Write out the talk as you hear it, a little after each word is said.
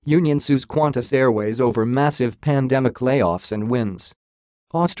Union sues Qantas Airways over massive pandemic layoffs and wins.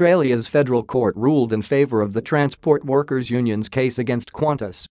 Australia's federal court ruled in favour of the Transport Workers Union's case against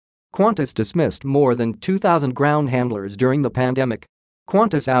Qantas. Qantas dismissed more than 2,000 ground handlers during the pandemic.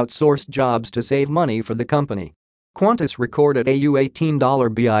 Qantas outsourced jobs to save money for the company. Qantas recorded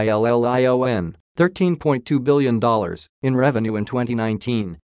 $18 billion, $13.2 billion, in revenue in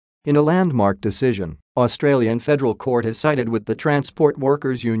 2019. In a landmark decision, Australian federal court has sided with the Transport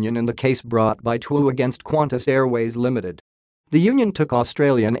Workers Union in the case brought by TWU against Qantas Airways Limited. The union took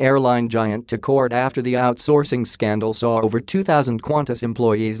Australian airline giant to court after the outsourcing scandal saw over 2,000 Qantas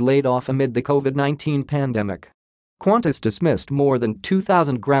employees laid off amid the COVID-19 pandemic. Qantas dismissed more than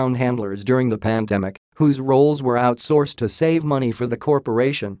 2,000 ground handlers during the pandemic, whose roles were outsourced to save money for the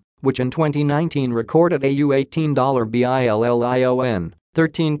corporation, which in 2019 recorded $18 billion,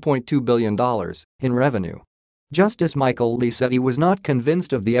 $13.2 billion, in revenue. Justice Michael Lee said he was not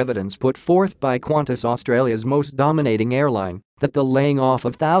convinced of the evidence put forth by Qantas, Australia's most dominating airline, that the laying off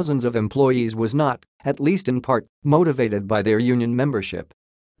of thousands of employees was not, at least in part, motivated by their union membership.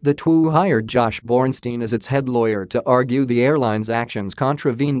 The TWU hired Josh Bornstein as its head lawyer to argue the airline's actions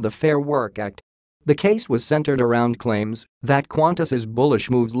contravened the Fair Work Act. The case was centered around claims that Qantas's bullish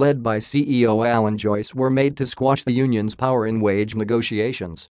moves led by CEO Alan Joyce were made to squash the union's power in wage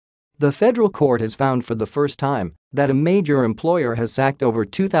negotiations. The federal court has found for the first time that a major employer has sacked over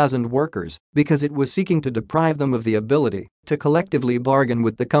 2,000 workers because it was seeking to deprive them of the ability to collectively bargain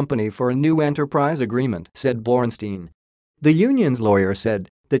with the company for a new enterprise agreement, said Bornstein. The union's lawyer said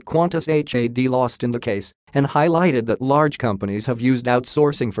that Qantas had lost in the case and highlighted that large companies have used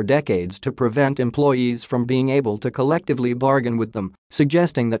outsourcing for decades to prevent employees from being able to collectively bargain with them,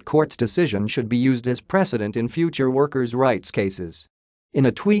 suggesting that court's decision should be used as precedent in future workers' rights cases. In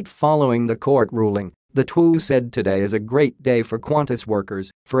a tweet following the court ruling, the TWU said today is a great day for Qantas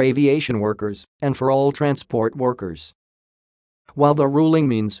workers, for aviation workers, and for all transport workers. While the ruling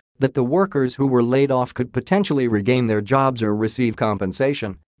means that the workers who were laid off could potentially regain their jobs or receive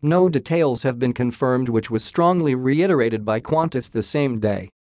compensation, no details have been confirmed, which was strongly reiterated by Qantas the same day.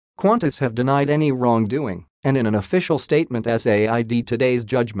 Qantas have denied any wrongdoing, and in an official statement said today's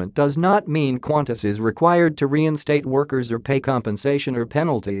judgment does not mean Qantas is required to reinstate workers or pay compensation or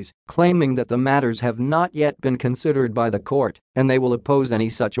penalties, claiming that the matters have not yet been considered by the court and they will oppose any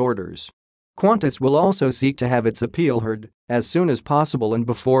such orders. Qantas will also seek to have its appeal heard as soon as possible and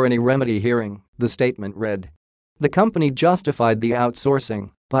before any remedy hearing, the statement read. The company justified the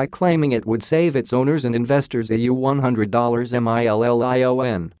outsourcing by claiming it would save its owners and investors $100 million,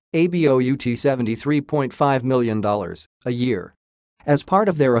 about $73.5 million, a year. As part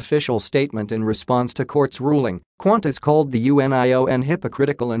of their official statement in response to court's ruling, Qantas called the union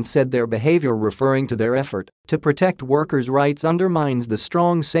hypocritical and said their behavior, referring to their effort to protect workers' rights, undermines the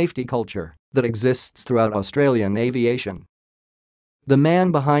strong safety culture that exists throughout Australian aviation. The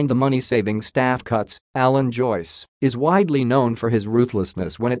man behind the money-saving staff cuts, Alan Joyce, is widely known for his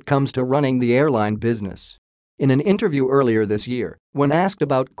ruthlessness when it comes to running the airline business. In an interview earlier this year, when asked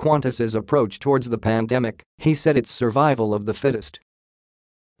about Qantas's approach towards the pandemic, he said it's survival of the fittest.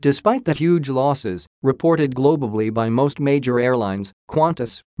 Despite the huge losses reported globally by most major airlines,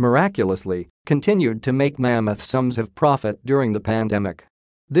 Qantas, miraculously, continued to make mammoth sums of profit during the pandemic.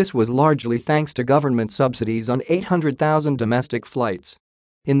 This was largely thanks to government subsidies on 800,000 domestic flights.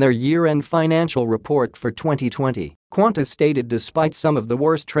 In their year-end financial report for 2020, Qantas stated despite some of the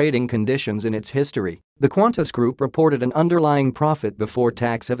worst trading conditions in its history, the Qantas Group reported an underlying profit before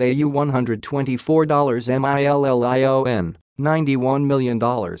tax of $124 million, $91 million,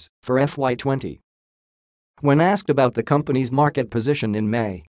 for FY20. When asked about the company's market position in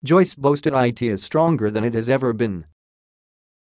May, Joyce boasted it is stronger than it has ever been,